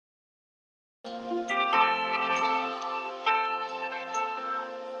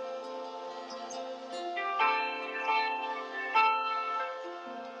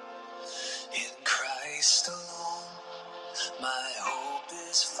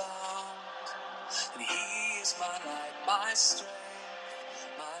my light, my strength,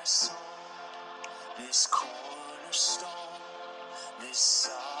 my song. This cornerstone, this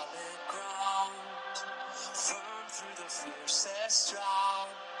solid ground, firm through the fiercest drought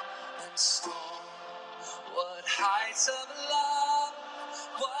and storm. What heights of love,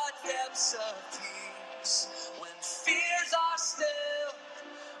 what depths of peace, when fears are still,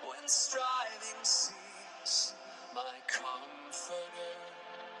 when striving cease. My comforter,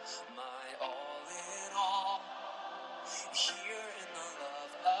 my all in all, here in the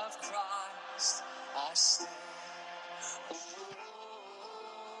love of Christ I stand.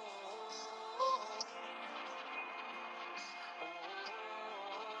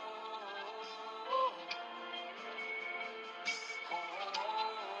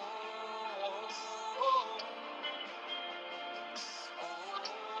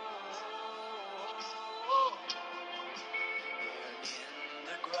 In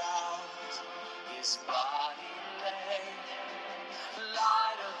the ground, his body lay,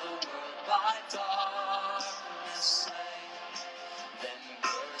 light of the world by darkness slain, then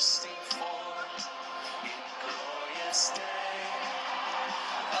bursting forth in glorious day,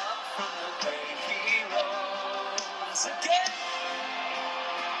 up from the grave he rose again.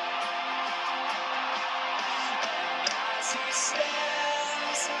 And as he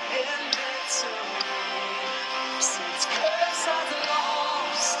stands in victory, since curse has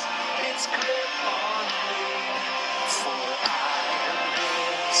lost its grip on me, for I am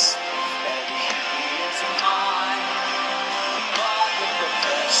his, and he is mine, bought with the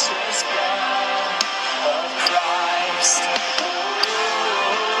precious blood of Christ.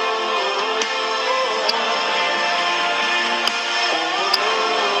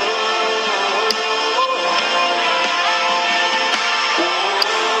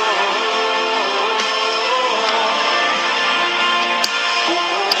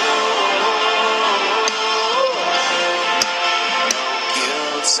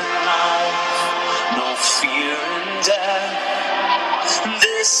 Guilt and life, no fear and death.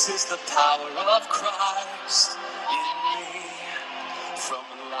 This is the power of Christ in me. From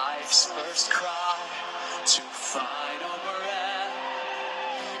life's first cry to final breath,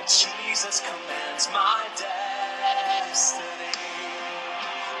 Jesus commands my destiny.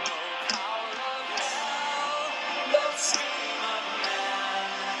 No power of hell, no scheme of man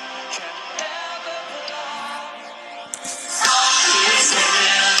can ever blind his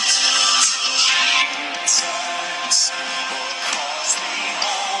hand. He returns or calls me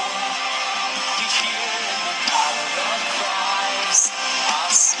home. Here in the power of Christ I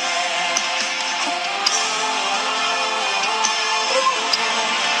stand.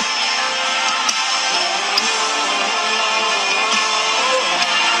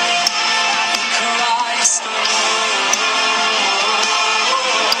 Christ alone.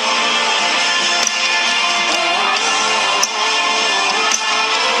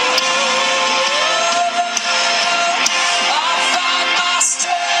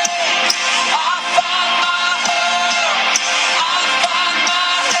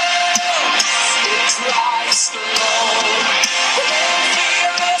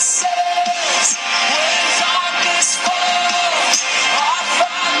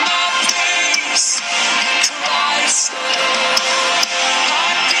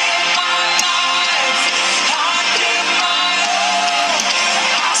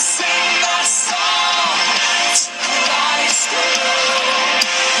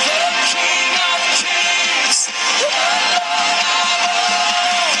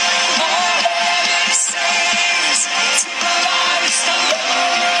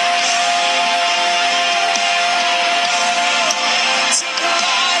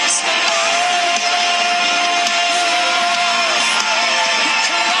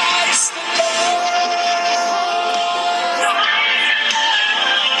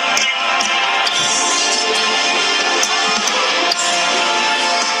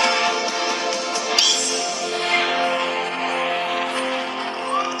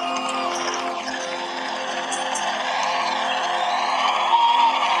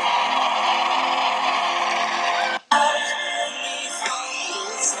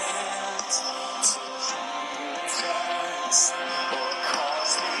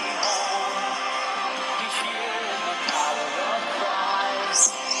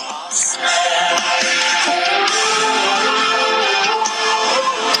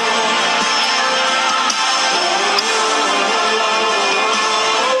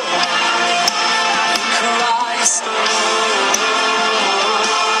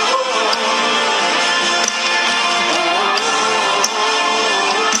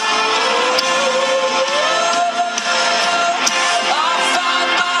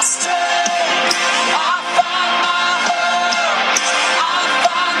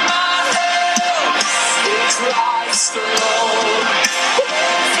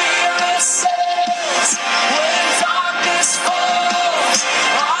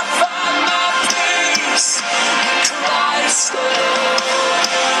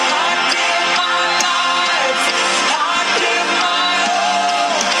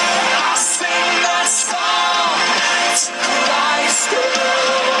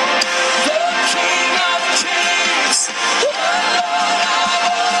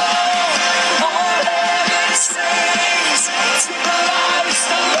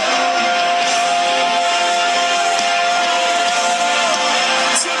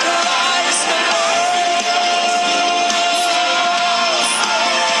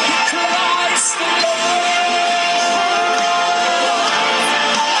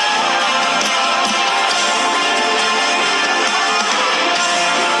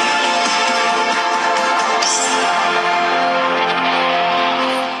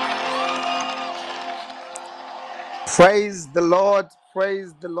 Praise the Lord,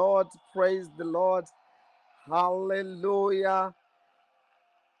 praise the Lord, praise the Lord. Hallelujah.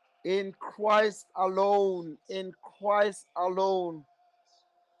 In Christ alone, in Christ alone,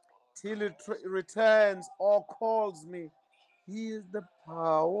 till it returns or calls me. He is the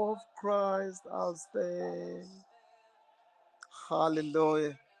power of Christ, I'll stand.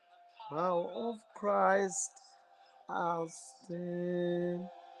 Hallelujah. Power of Christ, I'll stand.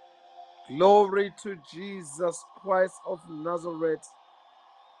 Glory to Jesus Christ of Nazareth.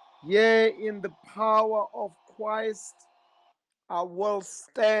 Yea, in the power of Christ, I will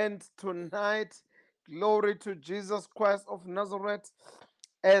stand tonight. Glory to Jesus Christ of Nazareth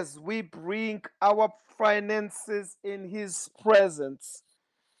as we bring our finances in His presence.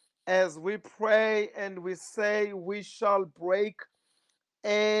 As we pray and we say, we shall break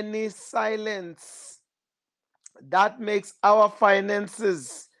any silence that makes our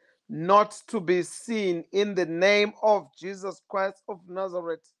finances not to be seen in the name of Jesus Christ of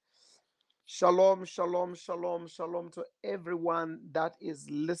Nazareth. Shalom, shalom, shalom, shalom to everyone that is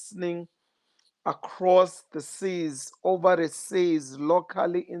listening across the seas, over the seas,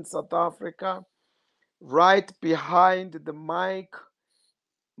 locally in South Africa. Right behind the mic,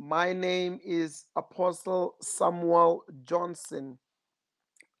 my name is Apostle Samuel Johnson.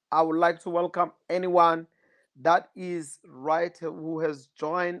 I would like to welcome anyone that is right who has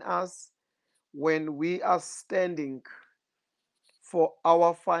joined us when we are standing for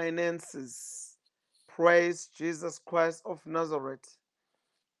our finances. Praise Jesus Christ of Nazareth.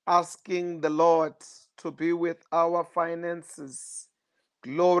 Asking the Lord to be with our finances.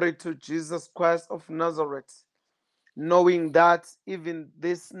 Glory to Jesus Christ of Nazareth. Knowing that even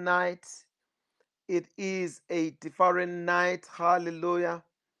this night, it is a different night. Hallelujah.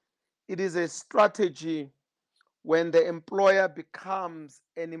 It is a strategy when the employer becomes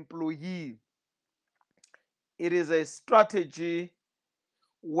an employee. It is a strategy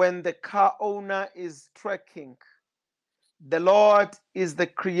when the car owner is trekking. The Lord is the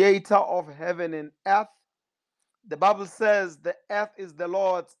creator of heaven and earth. The Bible says the earth is the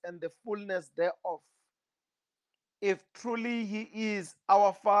Lord's and the fullness thereof. If truly He is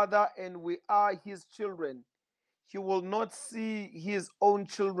our Father and we are His children, He will not see His own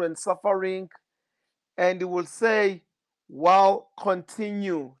children suffering, and He will say, well,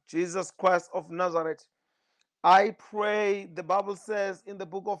 continue. Jesus Christ of Nazareth. I pray, the Bible says in the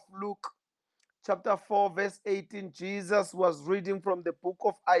book of Luke, chapter 4, verse 18, Jesus was reading from the book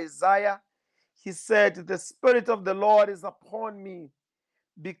of Isaiah. He said, the Spirit of the Lord is upon me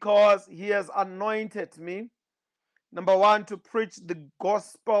because He has anointed me. Number one, to preach the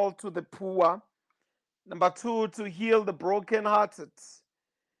gospel to the poor. Number two, to heal the brokenhearted.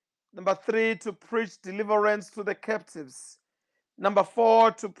 Number three, to preach deliverance to the captives. Number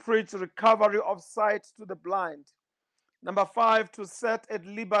four, to preach recovery of sight to the blind. Number five, to set at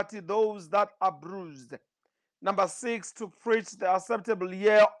liberty those that are bruised. Number six, to preach the acceptable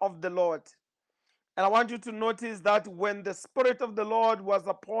year of the Lord. And I want you to notice that when the Spirit of the Lord was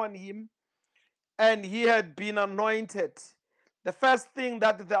upon him and he had been anointed, the first thing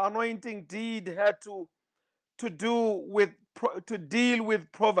that the anointing did had to do with to deal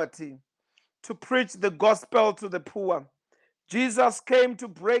with poverty, to preach the gospel to the poor. Jesus came to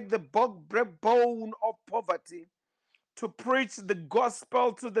break the backbone of poverty, to preach the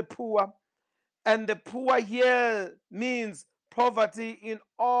gospel to the poor. And the poor here means poverty in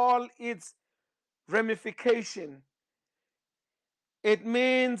all its ramification. It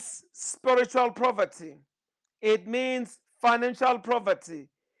means spiritual poverty. It means financial poverty.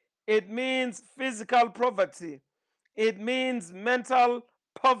 It means physical poverty. It means mental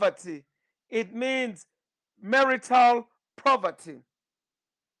poverty. It means marital poverty.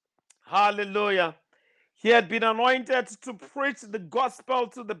 Hallelujah. He had been anointed to preach the gospel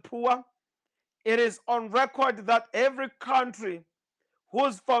to the poor. It is on record that every country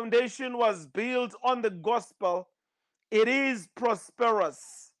whose foundation was built on the gospel, it is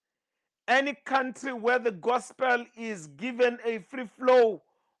prosperous. Any country where the gospel is given a free flow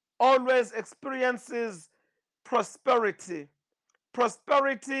always experiences prosperity.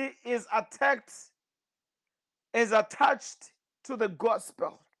 Prosperity is attached to the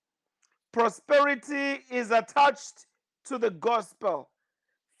gospel. Prosperity is attached to the gospel.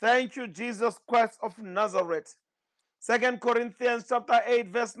 Thank you, Jesus Christ of Nazareth. 2 Corinthians chapter 8,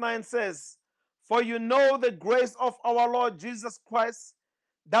 verse 9 says, for you know the grace of our Lord Jesus Christ,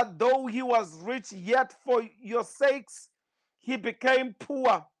 that though he was rich, yet for your sakes he became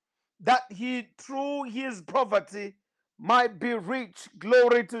poor, that he through his poverty might be rich.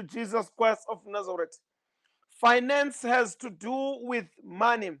 Glory to Jesus Christ of Nazareth. Finance has to do with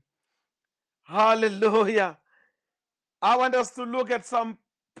money. Hallelujah. I want us to look at some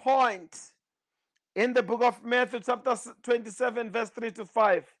point in the book of Matthew, chapter 27, verse 3 to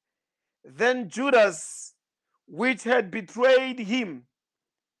 5. Then Judas, which had betrayed him,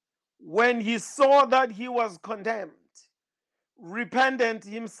 when he saw that he was condemned, repented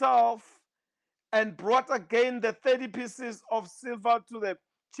himself and brought again the 30 pieces of silver to the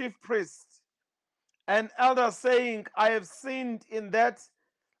chief priest and elders, saying, I have sinned in that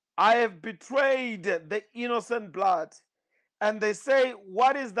I have betrayed the innocent blood. And they say,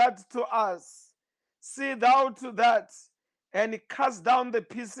 what is that to us? See thou to that. And he cast down the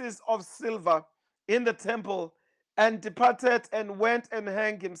pieces of silver in the temple and departed and went and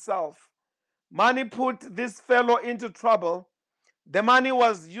hanged himself. Money put this fellow into trouble. The money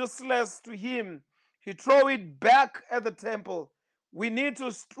was useless to him. He threw it back at the temple. We need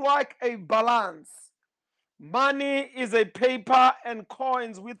to strike a balance. Money is a paper and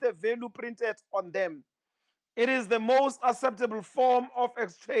coins with a value printed on them. It is the most acceptable form of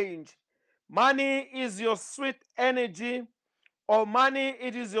exchange. Money is your sweet energy, or money,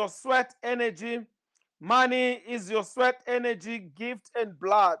 it is your sweat energy. Money is your sweat energy, gift, and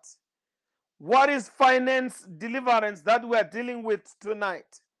blood. What is finance deliverance that we are dealing with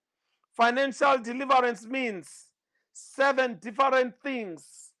tonight? Financial deliverance means 7 different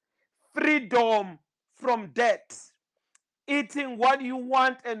things: freedom from debt, eating what you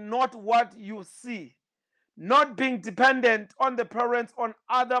want and not what you see, not being dependent on the parents on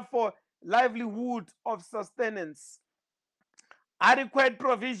other for livelihood of sustenance, adequate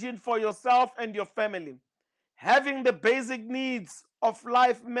provision for yourself and your family, having the basic needs of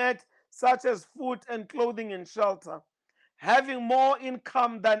life met, such as food and clothing and shelter, having more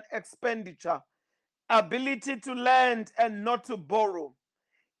income than expenditure, ability to lend and not to borrow.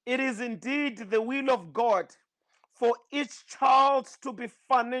 It is indeed the will of God for each child to be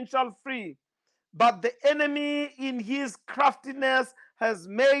financial free, but the enemy, in his craftiness, has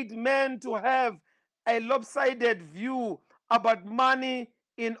made men to have a lopsided view about money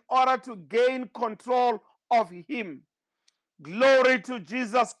in order to gain control of him. Glory to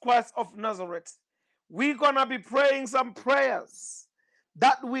Jesus Christ of Nazareth. We're going to be praying some prayers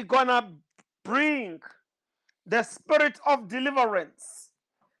that we're going to bring the spirit of deliverance,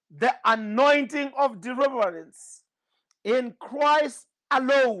 the anointing of deliverance in Christ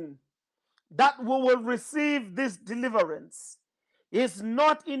alone, that we will receive this deliverance. Is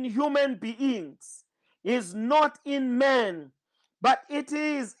not in human beings, is not in men, but it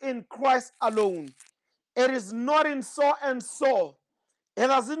is in Christ alone. It is not in so and so. It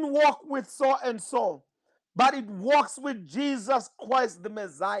doesn't walk with so and so, but it walks with Jesus Christ the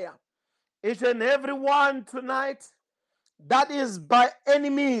Messiah. Each and every one tonight that is by any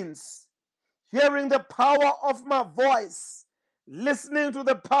means hearing the power of my voice, listening to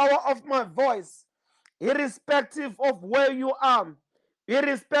the power of my voice, irrespective of where you are,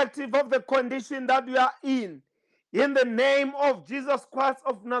 irrespective of the condition that you are in the name of Jesus Christ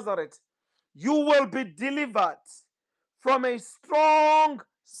of Nazareth, you will be delivered from a strong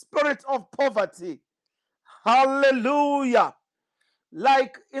spirit of poverty. Hallelujah.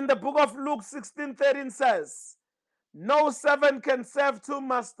 Like in the book of Luke 16:13 says, no servant can serve two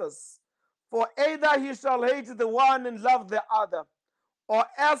masters, for either he shall hate the one and love the other, or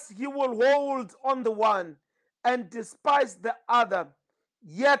else he will hold on the one and despise the other,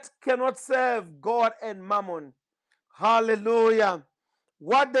 yet cannot serve God and mammon. Hallelujah.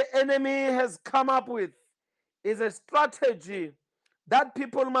 What the enemy has come up with is a strategy that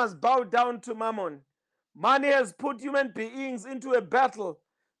people must bow down to mammon. Money has put human beings into a battle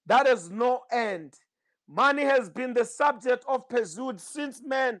that has no end. Money has been the subject of pursuit since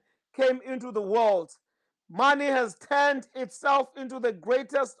man came into the world. Money has turned itself into the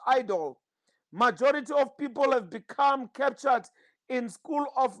greatest idol. Majority of people have become captured in school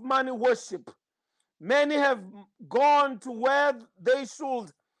of money worship. Many have gone to where they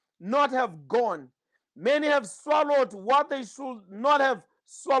should not have gone. Many have swallowed what they should not have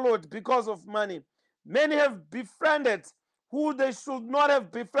swallowed because of money. Many have befriended who they should not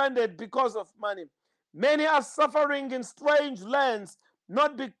have befriended because of money. Many are suffering in strange lands,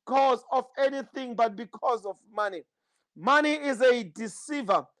 not because of anything, but because of money. Money is a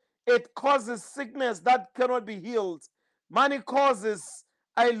deceiver. It causes sickness that cannot be healed. Money causes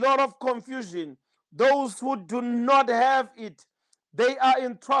a lot of confusion. Those who do not have it, they are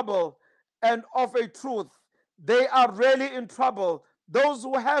in trouble. And of a truth, they are really in trouble. Those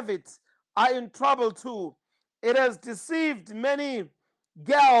who have it are in trouble too. It has deceived many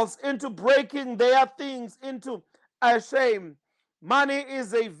girls into breaking their things into a shame. Money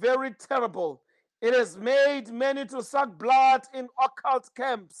is a very terrible. It has made many to suck blood in occult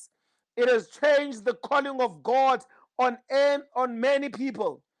camps. It has changed the calling of God on many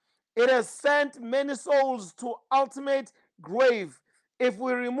people. It has sent many souls to ultimate grave. If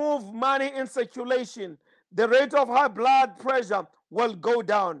we remove money in circulation, the rate of high blood pressure will go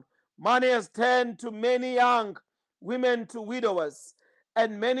down. Money has turned to many young women to widowers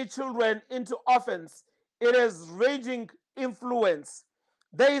and many children into orphans. It is raging influence.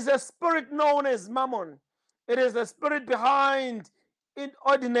 There is a spirit known as mammon. It is the spirit behind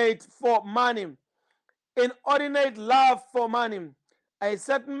inordinate for money, inordinate love for money. A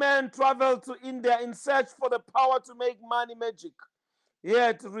certain man traveled to India in search for the power to make money magic. He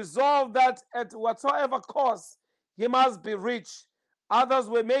had resolved that at whatsoever cost he must be rich. Others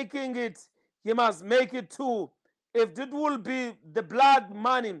were making it, he must make it too. If it will be the blood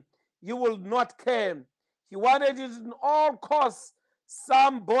money, he will not care. He wanted it at all costs.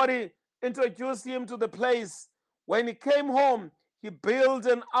 Somebody introduced him to the place. When he came home, he built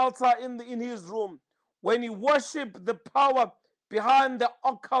an altar in his room. When he worshipped the power behind the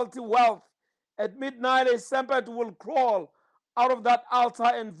occult wealth, at midnight a serpent will crawl out of that altar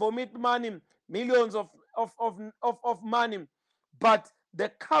and vomit money, millions of money. But the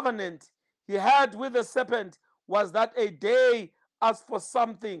covenant he had with the serpent was that a day asked for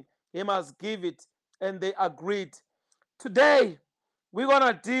something, he must give it. And they agreed. Today, we're going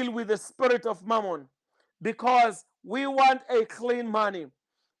to deal with the spirit of mammon because we want a clean money.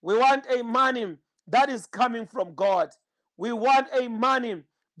 We want a money that is coming from God. We want a money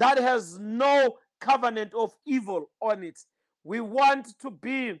that has no covenant of evil on it. We want to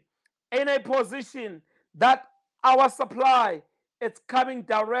be in a position that our supply is coming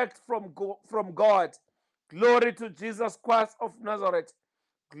direct from God. Glory to Jesus Christ of Nazareth.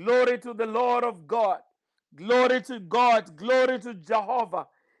 Glory to the Lord of God. Glory to God. Glory to Jehovah.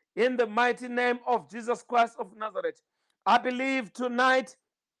 In the mighty name of Jesus Christ of Nazareth. I believe tonight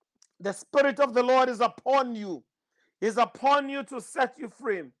the Spirit of the Lord is upon you. Is upon you to set you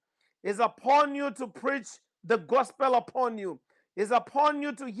free. Is upon you to preach the gospel upon you. Is upon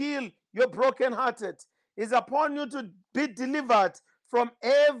you to heal your brokenhearted. Is upon you to be delivered from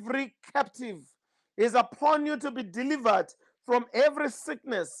every captive. Is upon you to be delivered from every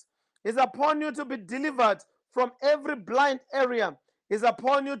sickness. Is upon you to be delivered from every blind area. Is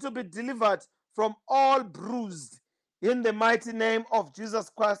upon you to be delivered from all bruised. In the mighty name of Jesus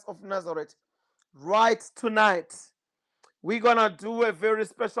Christ of Nazareth. Right tonight, we're going to do a very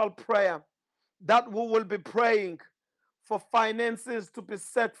special prayer that we will be praying for finances to be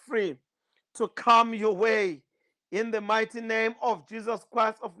set free, to come your way. In the mighty name of Jesus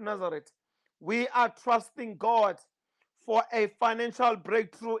Christ of Nazareth, we are trusting God for a financial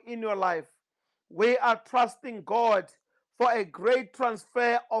breakthrough in your life. We are trusting God for a great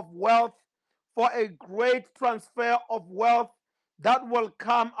transfer of wealth, for a great transfer of wealth that will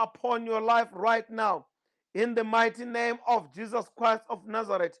come upon your life right now. In the mighty name of Jesus Christ of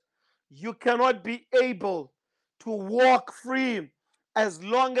Nazareth, you cannot be able to walk free as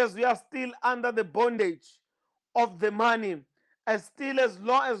long as you are still under the bondage of the money, as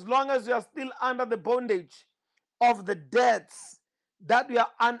long as you are still under the bondage of the debts that we are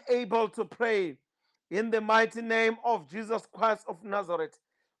unable to pay. In the mighty name of Jesus Christ of Nazareth,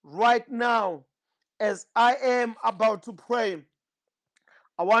 right now, as I am about to pray,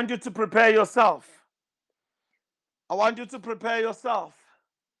 I want you to prepare yourself. I want you to prepare yourself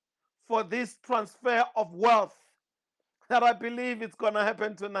for this transfer of wealth that I believe it's going to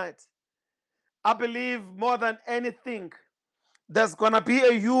happen tonight. I believe more than anything, there's going to be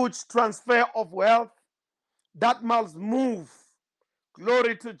a huge transfer of wealth that must move.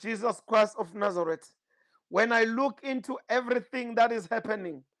 Glory to Jesus Christ of Nazareth. When I look into everything that is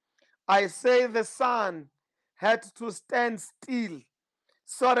happening, I say the sun had to stand still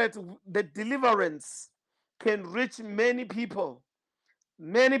so that the deliverance can reach many people.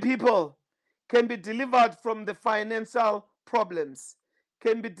 Many people can be delivered from the financial problems,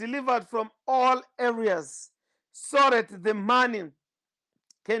 can be delivered from all areas, so that the money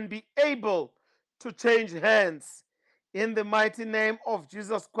can be able to change hands. In the mighty name of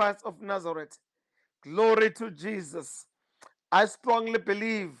Jesus Christ of Nazareth. Glory to Jesus. I strongly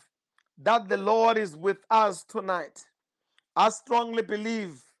believe that the Lord is with us tonight. I strongly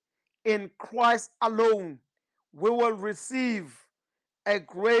believe in Christ alone we will receive a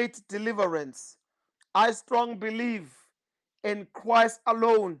great deliverance. I strongly believe in Christ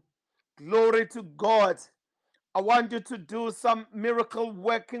alone. Glory to God. I want you to do some miracle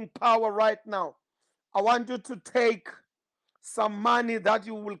working power right now. I want you to take some money that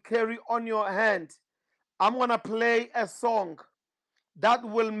you will carry on your hand. I'm going to play a song that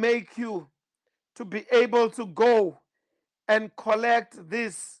will make you to be able to go and collect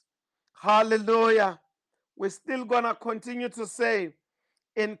this. Hallelujah. We're still going to continue to say,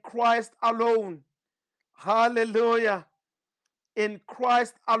 in Christ alone. Hallelujah. In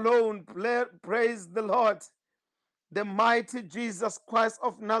Christ alone. Praise the Lord. The mighty Jesus Christ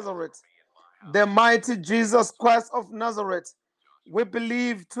of Nazareth. The mighty Jesus Christ of Nazareth. We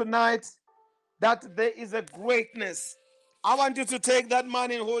believe tonight that there is a greatness. I want you to take that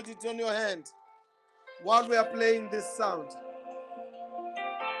money and hold it in your hand while we are playing this sound.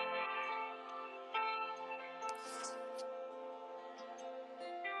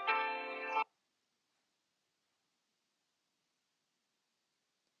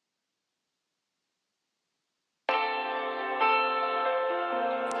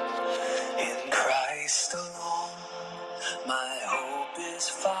 In Christ alone, my hope is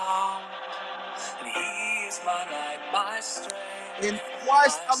found, and He is my light, my strength, In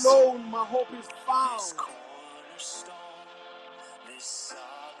Christ my alone, my hope is this found. cornerstone, this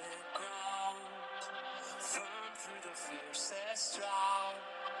solid ground, firm through the fiercest drought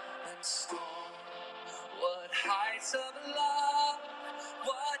and storm. What heights of love,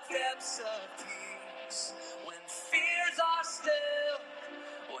 what depths of peace, when fears are still,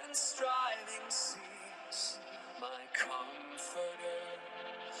 when striving cease. My comforter,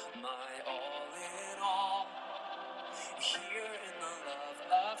 my all in all, here in the love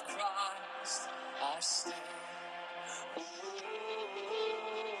of Christ I stand. Oh,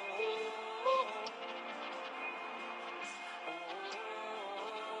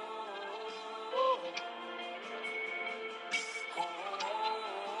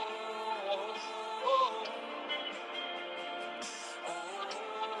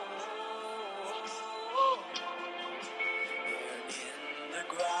 in the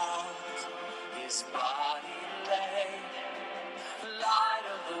ground his body lay, light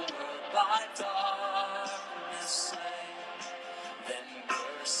of the world by darkness slain, then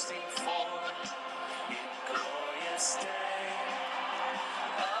bursting forth in glorious day,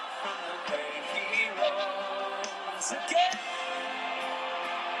 up from the grave he rose again.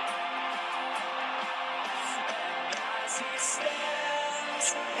 As he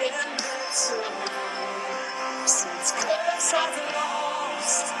stands in victory, since curse has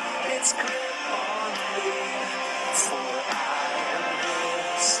lost its grip on me, for I am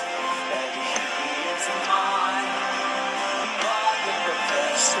his, and he is mine, bought with the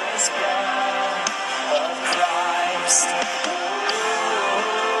precious blood of Christ.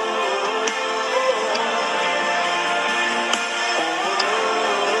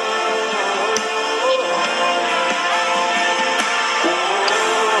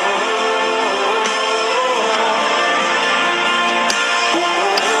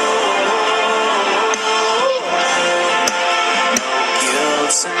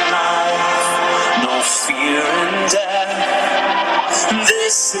 Guilt and life, no fear and death.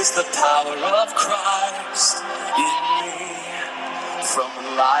 This is the power of Christ in me. From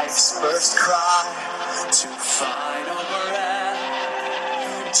life's first cry to final breath,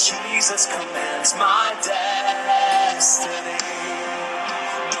 Jesus commands my destiny.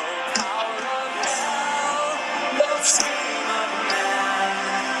 No power of hell, no scheme of man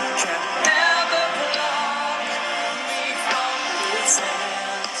can ever block me from his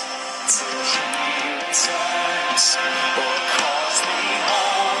hand. Till he returns or calls me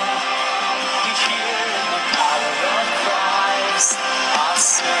home, here in the power of Christ I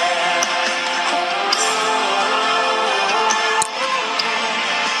stand.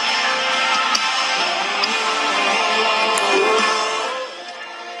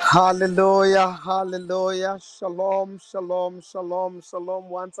 Hallelujah, hallelujah. Shalom, shalom, shalom, shalom.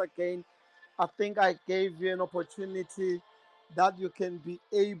 Once again, I think I gave you an opportunity that you can be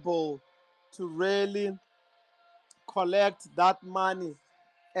able to really collect that money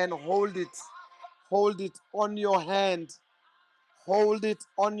and hold it. Hold it on your hand. Hold it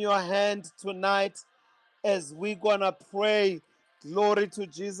on your hand tonight as we're gonna pray. Glory to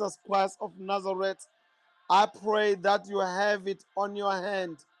Jesus Christ of Nazareth. I pray that you have it on your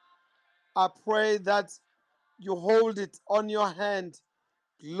hand. I pray that you hold it on your hand.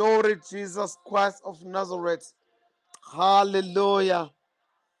 Glory Jesus Christ of Nazareth. Hallelujah.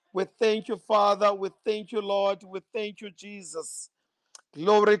 We thank you, Father. We thank you, Lord. We thank you, Jesus.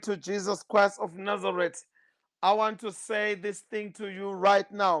 Glory to Jesus Christ of Nazareth. I want to say this thing to you right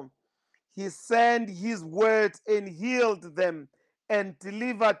now. He sent his word and healed them and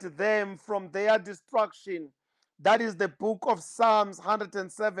delivered them from their destruction. That is the book of Psalms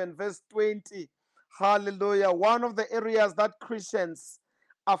 107, verse 20. Hallelujah. One of the areas that Christians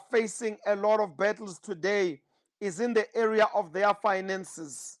are facing a lot of battles today is in the area of their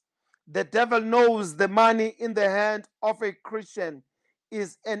finances. The devil knows the money in the hand of a Christian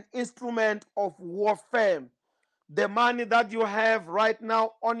is an instrument of warfare. The money that you have right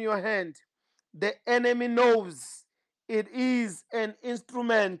now on your hand, the enemy knows it is an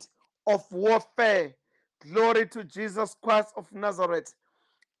instrument of warfare. Glory to Jesus Christ of Nazareth.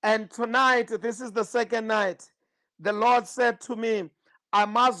 And tonight, this is the second night, the Lord said to me, I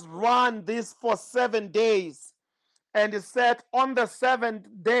must run this for 7 days. And he said, on the seventh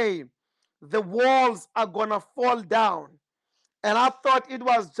day, the walls are going to fall down. And I thought it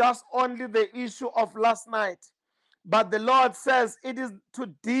was just only the issue of last night. But the Lord says it is to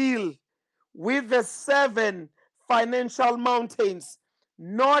deal with the 7 financial mountains,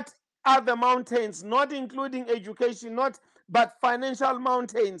 not other mountains, not including education, not but financial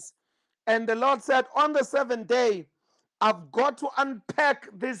mountains. And the Lord said, on the 7th day, I've got to unpack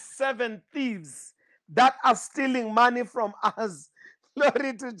these 7 thieves that are stealing money from us.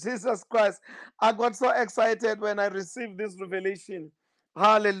 Glory to Jesus Christ. I got so excited when I received this revelation.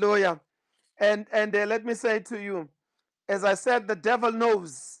 Hallelujah. And let me say to you, as I said, the devil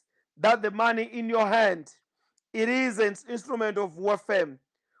knows that the money in your hand, it is an instrument of warfare.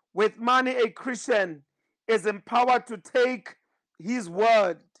 With money, a Christian is empowered to take his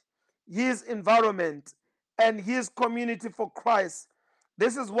word, his environment, and his community for Christ.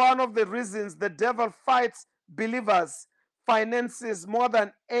 This is one of the reasons the devil fights believers' finances more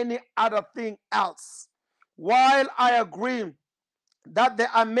than any other thing else. While I agree that there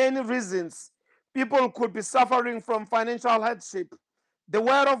are many reasons people could be suffering from financial hardship, the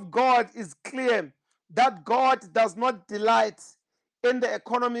word of God is clear that God does not delight in the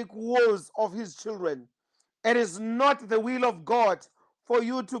economic woes of his children. It is not the will of God for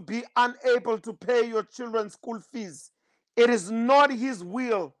you to be unable to pay your children's school fees. It is not his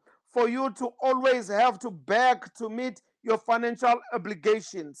will for you to always have to beg to meet your financial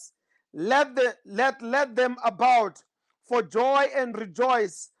obligations. Let them about for joy and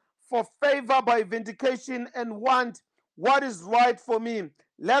rejoice, for favor by vindication and want what is right for me.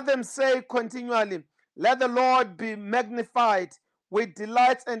 Let them say continually, let the Lord be magnified, with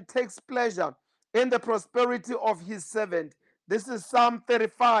delights and takes pleasure in the prosperity of his servant. This is Psalm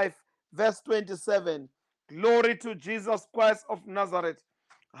 35, verse 27. Glory to Jesus Christ of Nazareth.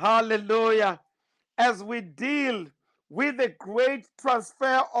 Hallelujah. As we deal with the great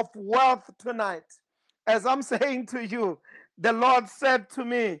transfer of wealth tonight, as I'm saying to you, the Lord said to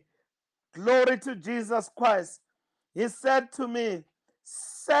me, glory to Jesus Christ. He said to me,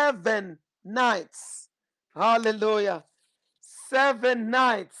 7 nights. Hallelujah. 7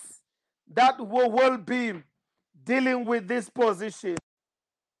 nights that we will be dealing with this position.